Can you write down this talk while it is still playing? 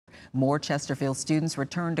More Chesterfield students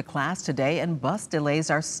returned to class today, and bus delays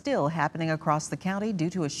are still happening across the county due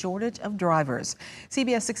to a shortage of drivers.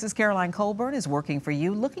 CBS 6's Caroline Colburn is working for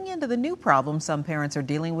you, looking into the new problems some parents are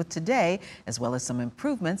dealing with today, as well as some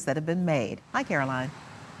improvements that have been made. Hi, Caroline.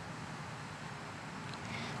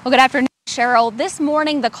 Well, good afternoon, Cheryl. This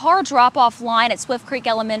morning, the car drop-off line at Swift Creek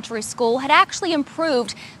Elementary School had actually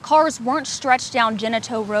improved. Cars weren't stretched down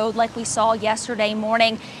Geneto Road like we saw yesterday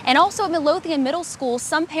morning. And also at Midlothian Middle School,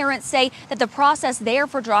 some parents say that the process there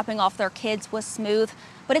for dropping off their kids was smooth.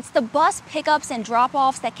 But it's the bus pickups and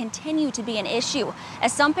drop-offs that continue to be an issue,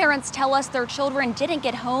 as some parents tell us their children didn't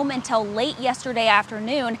get home until late yesterday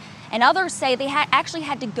afternoon, and others say they actually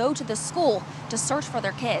had to go to the school to search for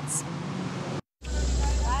their kids.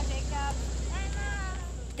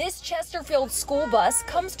 This Chesterfield school bus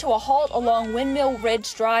comes to a halt along Windmill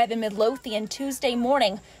Ridge Drive in Midlothian Tuesday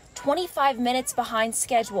morning, 25 minutes behind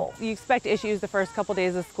schedule. You expect issues the first couple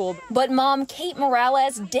days of school. But Mom Kate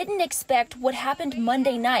Morales didn't expect what happened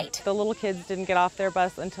Monday night. The little kids didn't get off their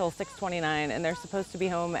bus until 6:29, and they're supposed to be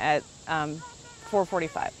home at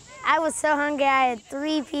 4:45. I was so hungry, I had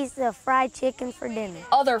 3 pieces of fried chicken for dinner.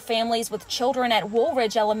 Other families with children at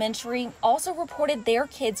Woolridge Elementary also reported their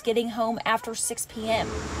kids getting home after 6 p.m.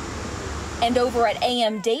 And over at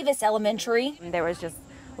A.M. Davis Elementary, There was just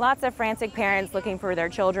lots of frantic parents looking for their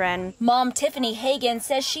children. Mom Tiffany Hagan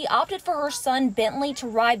says she opted for her son Bentley to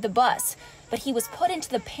ride the bus, but he was put into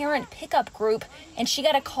the parent pickup group and she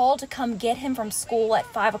got a call to come get him from school at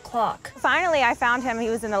 5 o'clock. Finally, I found him. He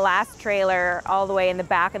was in the last trailer all the way in the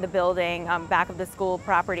back of the building, back of the school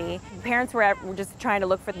property. Parents were just trying to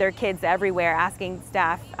look for their kids everywhere, asking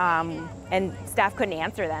staff, and staff couldn't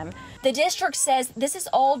answer them. The district says this is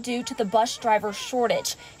all due to the bus driver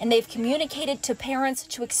shortage, and they've communicated to parents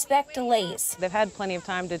to expect delays. They've had plenty of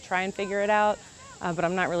time to try and figure it out, but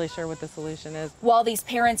I'm not really sure what the solution is. While these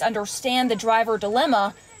parents understand the driver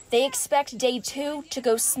dilemma, they expect day 2 to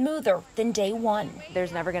go smoother than day 1.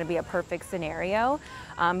 There's never going to be a perfect scenario,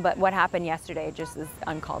 but what happened yesterday just is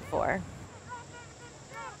uncalled for.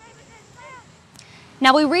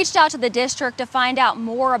 Now, we reached out to the district to find out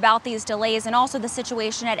more about these delays and also the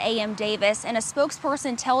situation at A.M. Davis, and a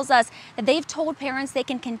spokesperson tells us that they've told parents they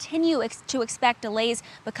can continue to expect delays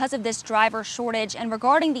because of this driver shortage. And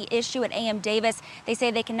regarding the issue at A.M. Davis, they say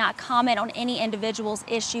they cannot comment on any individual's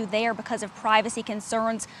issue there because of privacy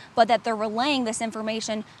concerns, but that they're relaying this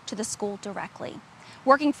information to the school directly.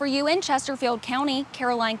 Working for you in Chesterfield County,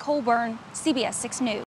 Caroline Colburn, CBS 6 News.